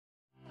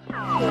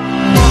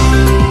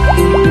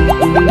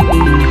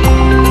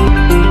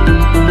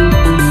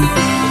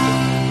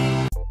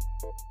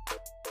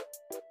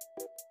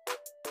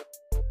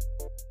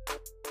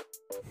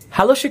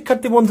Hello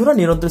শিক্ষার্থী বন্ধুরা,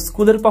 নিরন্তর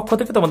স্কুলের পক্ষ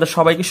থেকে তোমাদের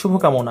সবাইকে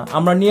শুভকামনা।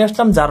 আমরা নিয়ে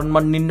আসলাম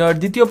জারণমান নির্ণয়ের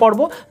দ্বিতীয় পর্ব।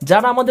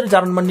 যারা আমাদের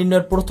জারণমান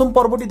নির্ণয়ের প্রথম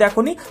পর্বটি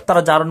দেখোনি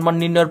তারা জারণমান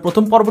নির্ণয়ের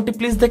প্রথম পর্বটি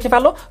প্লিজ দেখে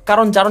ফেলো,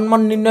 কারণ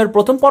জারণমান নির্ণয়ের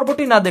প্রথম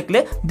পর্বটি না দেখলে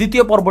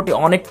দ্বিতীয় পর্বটি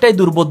অনেকটাই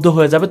দুর্বোধ্য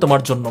হয়ে যাবে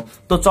তোমার জন্য।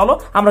 তো চলো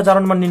আমরা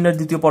জারণমান নির্ণয়ের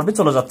দ্বিতীয় পর্বে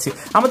চলে যাচ্ছি।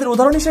 আমাদের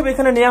উদাহরণ হিসেবে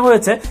এখানে নেওয়া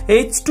হয়েছে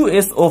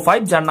H2SO5,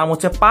 যার নাম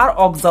হচ্ছে পার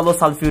অক্সালো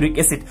সালফিউরিক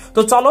অ্যাসিড।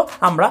 তো চলো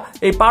আমরা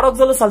এই পার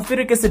অক্সালো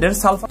সালফিউরিক অ্যাসিডের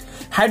সালফার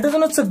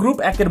হাইড্রোজেন হচ্ছে গ্রুপ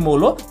 1 এর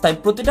মৌল, তাই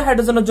প্রতিটা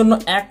হাইড্রোজেনের জন্য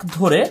 1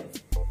 ধরে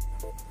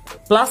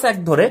প্লাস 1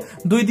 ধরে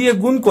 2 দিয়ে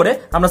গুণ করে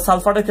আমরা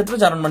সালফারের ক্ষেত্রে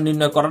জারণমান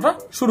নির্ণয় করাটা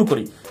শুরু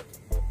করি।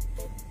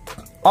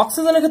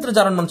 অক্সিজেনের ক্ষেত্রে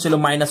জারণমান ছিল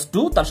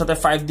 -2, তার সাথে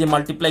 5 দিয়ে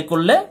মাল্টিপ্লাই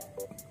করলে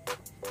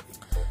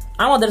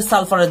আমাদের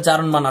সালফারের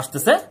জারণমান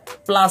আসতেছে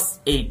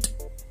 +8।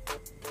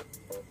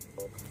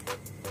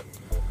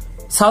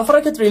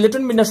 সালফারের ক্ষেত্রে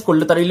ইলেকট্রন বিন্যাস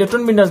করলে তার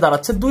ইলেকট্রন বিন্যাস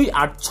দাঁড়াচ্ছে 2,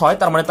 8, 6,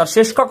 তার মানে তার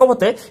শেষ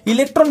কক্ষপথে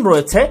ইলেকট্রন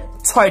রয়েছে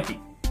 6টি।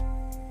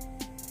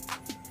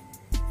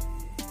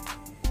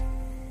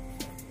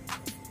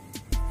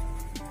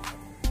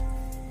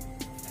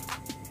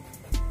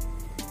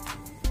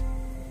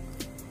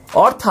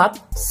 অর্থাৎ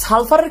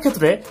সালফারের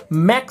ক্ষেত্রে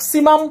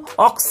ম্যাক্সিমাম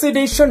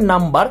অক্সিডেশন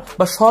নাম্বার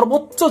বা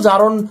সর্বোচ্চ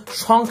জারণ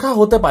সংখ্যা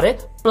হতে পারে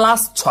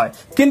 +6,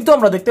 কিন্তু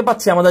আমরা দেখতে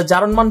পাচ্ছি আমাদের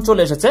জারণ মান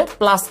চলে এসেছে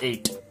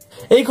 +8।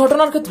 এই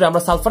ঘটনার ক্ষেত্রে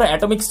আমরা সালফারের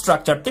অ্যাটমিক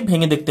স্ট্রাকচারটি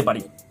ভেঙে দেখতে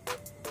পারি।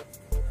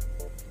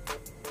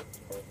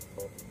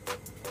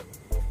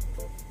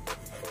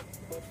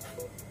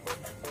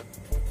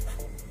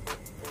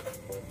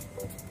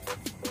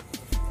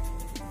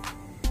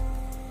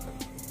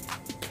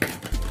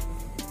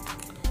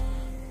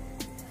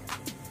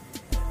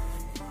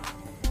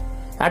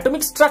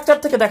 অ্যাটমিক স্ট্রাকচার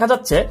থেকে দেখা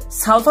যাচ্ছে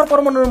সালফার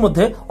পরমাণুর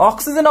মধ্যে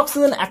অক্সিজেন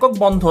অক্সিজেন একক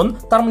বন্ধন,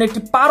 তার মানে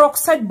একটি পার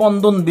অক্সাইড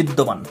বন্ধন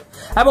বিদ্যমান।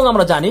 এবং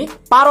আমরা জানি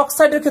পার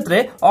অক্সাইডের ক্ষেত্রে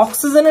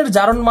অক্সিজেনের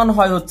জারণ মান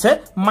হয় হচ্ছে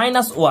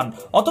 -1,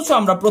 অথচ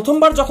আমরা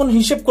প্রথমবার যখন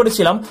হিসেব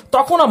করেছিলাম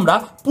তখন আমরা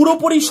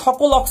পুরোপুরি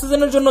সকল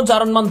অক্সিজেনের জন্য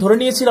জারণ মান ধরে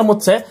নিয়েছিলাম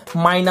হচ্ছে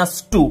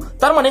 -2।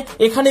 তার মানে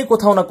এখানেই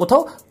কোথাও না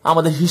কোথাও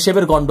আমাদের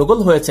হিসেবের গন্ডগোল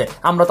হয়েছে।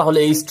 আমরা তাহলে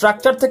এই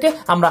স্ট্রাকচার থেকে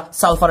আমরা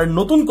সালফারের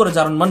নতুন করে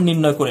জারণ মান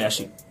নির্ণয় করে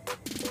আসি।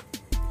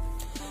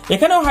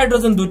 এখানেও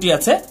হাইড্রোজেন 2টি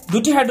আছে,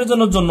 2টি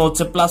হাইড্রোজেনের জন্য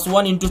হচ্ছে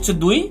 +1 × হচ্ছে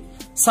 2।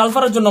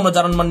 সালফারের জন্য আমরা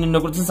জারণ মান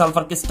নির্ণয় করেছি,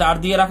 সালফারকে স্টার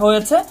দিয়ে রাখা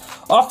হয়েছে।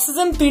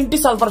 অক্সিজেন 3টি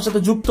সালফারের সাথে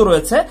যুক্ত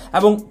রয়েছে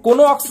এবং কোন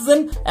অক্সিজেন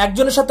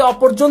একজনের সাথে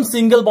অপরজন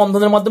সিঙ্গেল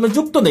বন্ধনের মাধ্যমে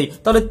যুক্ত নেই,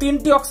 তাহলে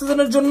 3টি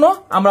অক্সিজেনের জন্য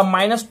আমরা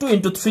 -2 ×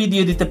 3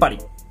 দিয়ে দিতে পারি।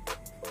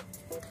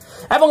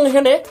 এবং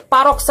এখানে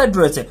পার অক্সাইড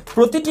রয়েছে,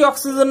 প্রতিটি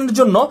অক্সিজেনের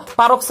জন্য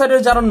পার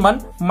অক্সাইডের জারণ মান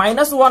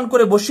 -1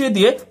 করে বসিয়ে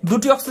দিয়ে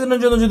 2টি অক্সিজেনের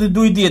জন্য যদি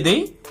 2 দিয়ে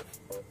দেই,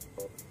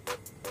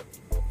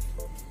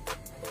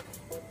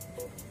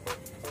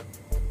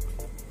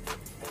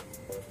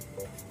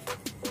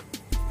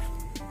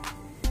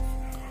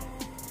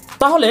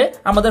 তাহলে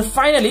আমাদের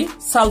ফাইনালি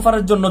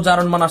সালফারের জন্য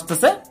জারণ মান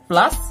আসতেছে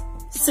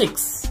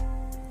 +6।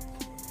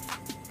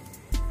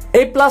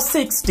 এই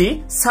 +6টি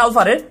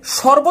সালফারের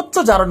সর্বোচ্চ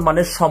জারণ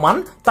মানের সমান,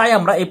 তাই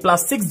আমরা এই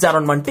 +6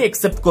 জারণ মানটি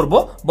একসেপ্ট করব,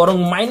 বরং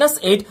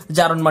 -8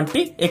 জারণ মানটি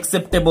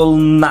একসেপ্টেবল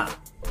না।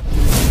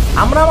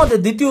 আমরা আমাদের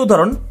দ্বিতীয়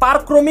উদাহরণ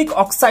পারক্রোমিক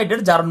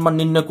অক্সাইডের জারণ মান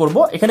নির্ণয় করব।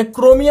 এখানে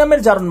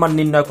ক্রোমিয়ামের জারণ মান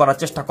নির্ণয় করার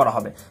চেষ্টা করা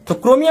হবে। তো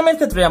ক্রোমিয়ামের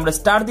ক্ষেত্রে আমরা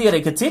স্টার দিয়ে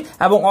রেখেছি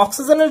এবং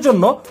অক্সিজেনের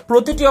জন্য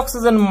প্রতিটি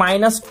অক্সিজেন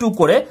 -2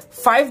 করে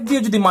 5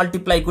 দিয়ে যদি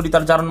মাল্টিপ্লাই করি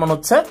তার জারণ মান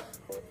হচ্ছে,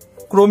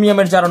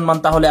 ক্রোমিয়ামের জারণ মান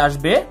তাহলে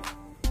আসবে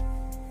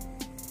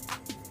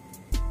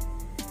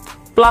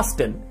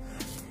 +10।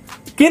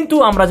 কিন্তু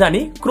আমরা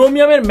জানি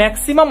ক্রোমিয়ামের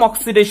ম্যাক্সিমাম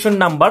অক্সিডেশন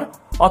নাম্বার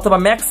অথবা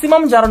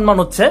ম্যাক্সিমাম জারণ মান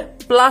হচ্ছে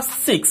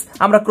 +6।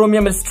 আমরা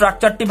ক্রোমিয়ামের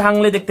স্ট্রাকচারটি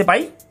ভাঙলে দেখতে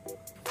পাই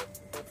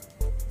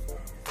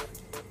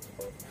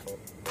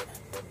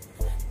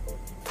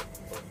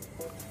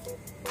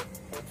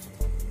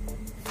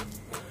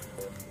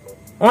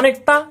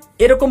অনেকটা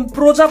এরকম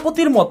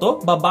প্রজাপতির মতো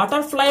বা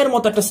বাটারফ্লাইয়ের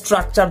মতো একটা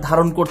স্ট্রাকচার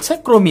ধারণ করছে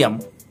ক্রোমিয়াম।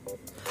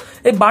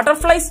 এই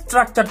বাটারফ্লাই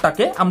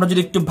স্ট্রাকচারটাকে আমরা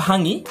যদি একটু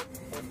ভাঙি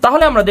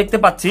তাহলে আমরা দেখতে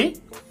পাচ্ছি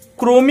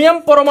ক্রোমিয়াম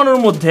পরমাণুর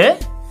মধ্যে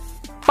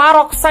পার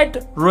অক্সাইড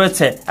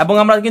রয়েছে এবং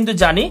আমরা কিন্তু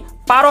জানি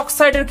পার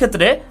অক্সাইডের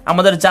ক্ষেত্রে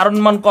আমাদের জারণ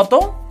মান কত,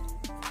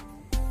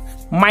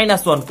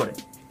 -1 করে।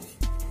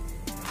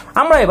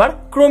 আমরা এবার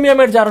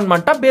ক্রোমিয়ামের জারণ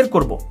মানটা বের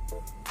করব।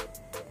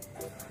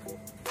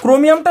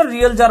 ক্রোমিয়ামটার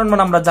রিয়েল জারণ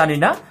মান আমরা জানি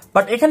না,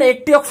 বাট এখানে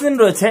একটি অক্সিজেন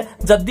রয়েছে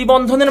যা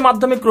দ্বিবন্ধনের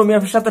মাধ্যমে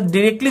ক্রোমিয়ামের সাথে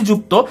ডিরেক্টলি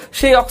যুক্ত,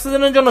 সেই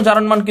অক্সিজেনের জন্য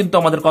জারণ মান কিন্তু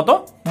আমাদের কত,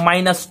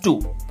 -2।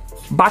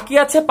 বাকি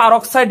আছে পার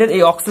অক্সাইডের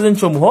এই অক্সিজেন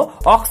সমূহ।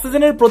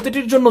 অক্সিজেনের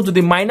প্রতিটির জন্য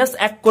যদি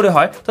 -1 করে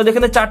হয় তাহলে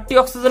এখানে 4টি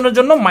অক্সিজেনের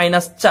জন্য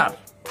 -4।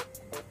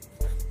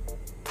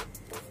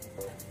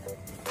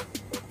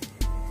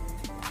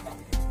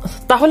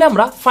 তাহলে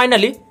আমরা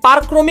ফাইনালি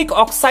পারক্রোমিক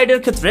অক্সাইডের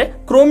ক্ষেত্রে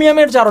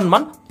ক্রোমিয়ামের জারণ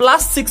মান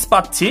 +6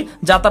 পাচ্ছি,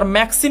 যা তার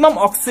ম্যাক্সিমাম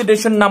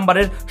অক্সিডেশন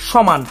নাম্বারের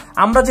সমান।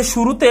 আমরা যে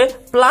শুরুতে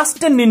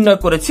 +10 নির্ণয়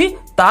করেছি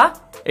তা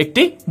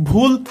একটি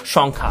ভুল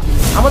সংখ্যা।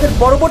 আমাদের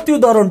পরবর্তী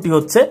উদাহরণটি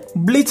হচ্ছে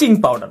ব্লিচিং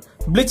পাউডার।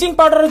 ব্লিচিং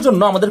পাউডারের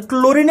জন্য আমাদের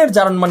ক্লোরিনের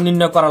জারণ মান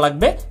নির্ণয় করা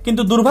লাগবে,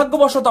 কিন্তু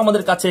দুর্ভাগ্যবশত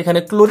আমাদের কাছে এখানে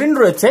ক্লোরিন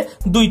রয়েছে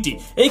 2টি।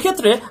 এই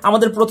ক্ষেত্রে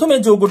আমাদের প্রথমে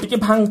যৌগটিকে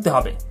ভাঙতে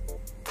হবে।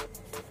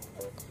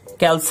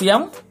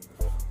 ক্যালসিয়াম,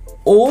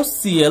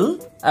 OCl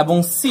এবং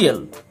Cl।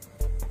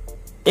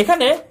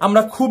 এখানে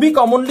আমরা খুবই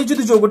কমনলি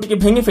যদি যৌগটিকে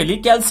ভেঙে ফেলি,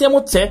 ক্যালসিয়াম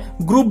হচ্ছে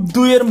গ্রুপ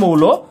 2 এর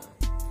মৌল,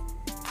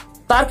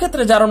 তার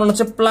ক্ষেত্রে জারণ মান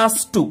হচ্ছে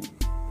 +2।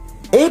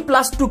 এই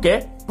 +2 কে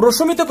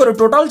প্রশমিত করে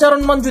টোটাল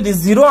জারণ মান যদি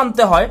 0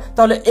 আনতে হয়,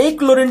 তাহলে এই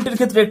ক্লোরিনটির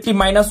ক্ষেত্রে একটি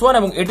 -1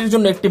 এবং এটির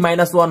জন্য একটি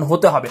 -1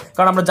 হতে হবে,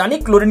 কারণ আমরা জানি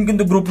ক্লোরিন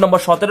কিন্তু গ্রুপ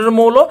নাম্বার 17 এর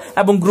মৌল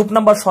এবং গ্রুপ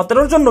নাম্বার 17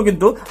 এর জন্য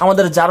কিন্তু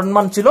আমাদের জারণ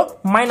মান ছিল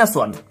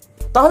 -1।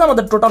 তাহলে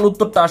আমাদের টোটাল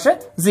উত্তরটা আসে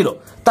 0।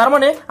 তার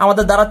মানে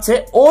আমাদের দাঁড়াচ্ছে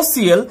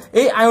OCl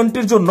এই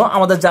আয়নটির জন্য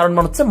আমাদের জারণ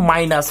মান হচ্ছে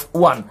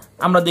 -1।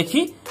 আমরা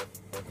দেখি,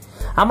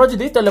 আমরা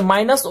যদি তাহলে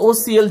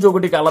OCl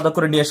যৌগটিকে আলাদা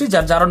করে নিয়ে আসি,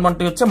 যার জারণ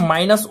মানটি হচ্ছে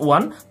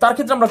 -1, তার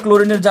ক্ষেত্রে আমরা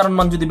ক্লোরিনের জারণ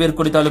মান যদি বের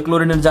করি, তাহলে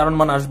ক্লোরিনের জারণ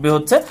মান আসবে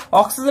হচ্ছে,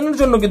 অক্সিজেনের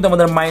জন্য কিন্তু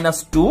আমাদের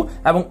 -2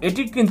 এবং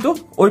এটি কিন্তু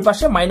ওই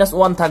পাশে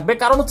 -1 থাকবে,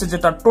 কারণ হচ্ছে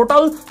যেটা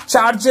টোটাল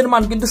চার্জের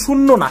মান কিন্তু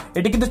 0 না,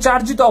 এটি কিন্তু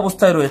চার্জিত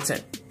অবস্থায় রয়েছে।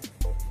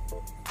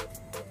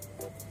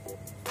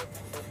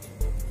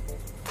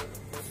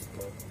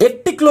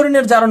 একটি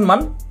ক্লোরিনের জারণ মান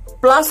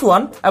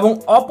 +1 এবং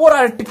অপর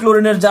আরেকটি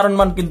ক্লোরিনের জারণ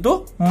মান কিন্তু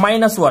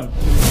 -1।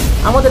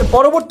 আমাদের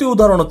পরবর্তী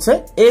উদাহরণ হচ্ছে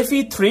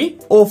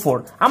Fe3O4।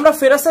 আমরা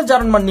ফেরাসের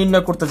জারণ মান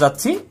নির্ণয় করতে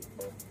যাচ্ছি।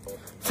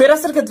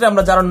 ফেরাসের ক্ষেত্রে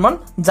আমরা জারণ মান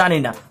জানি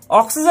না।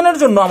 অক্সিজেনের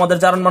জন্য আমাদের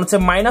জারণ মান হচ্ছে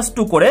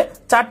 -2 করে,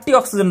 4টি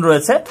অক্সিজেন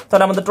রয়েছে,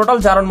 তাহলে আমাদের টোটাল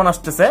জারণ মান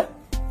আসতেছে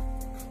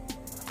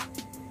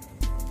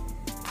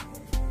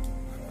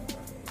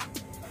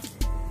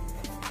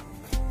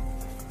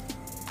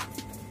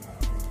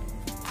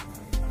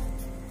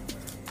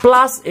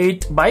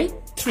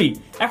 +8/3।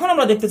 এখন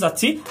আমরা দেখতে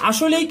চাচ্ছি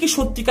আসলেই কি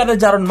সত্যিকারের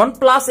জারণ মান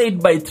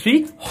 +8/3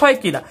 হয়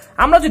কিনা।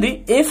 আমরা যদি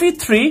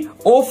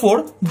Fe3O4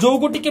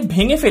 যৌগটিকে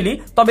ভেঙে ফেলি,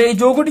 তবে এই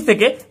যৌগটি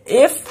থেকে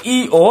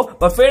FeO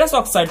বা ফেরাস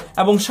অক্সাইড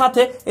এবং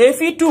সাথে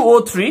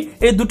Fe2O3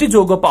 এই দুটি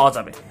যৌগ পাওয়া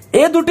যাবে।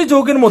 এই দুটি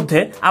যৌগের মধ্যে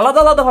আলাদা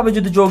আলাদাভাবে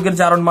যদি যৌগের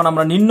জারণ মান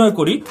আমরা নির্ণয়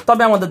করি,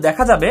 তবে আমাদের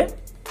দেখা যাবে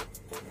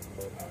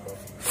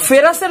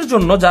ফেরাসের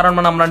জন্য জারণ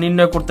মান আমরা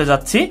নির্ণয় করতে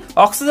যাচ্ছি,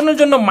 অক্সিজেনের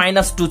জন্য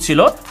 -2 ছিল,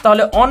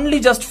 তাহলে অনলি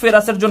জাস্ট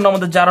ফেরাসের জন্য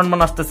আমাদের জারণ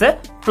মান আসতেছে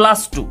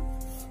 +2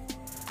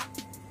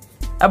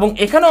 এবং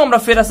এখানেও আমরা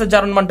ফেরাসের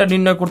জারণ মানটা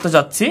নির্ণয় করতে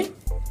যাচ্ছি।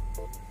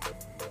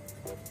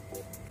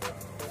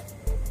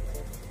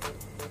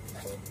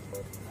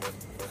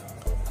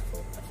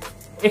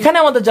 এখানে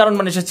আমাদের জারণ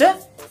মান এসেছে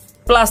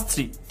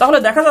 +3। তাহলে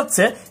দেখা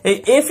যাচ্ছে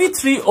এই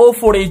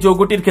Fe3O4 এই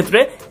যৌগটির ক্ষেত্রে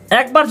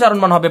একবার জারণ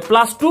মান হবে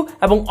 +2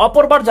 এবং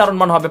অপরবার জারণ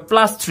মান হবে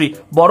 +3,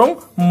 বরং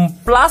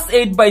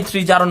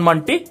 +8/3 জারণ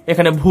মানটি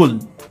এখানে ভুল।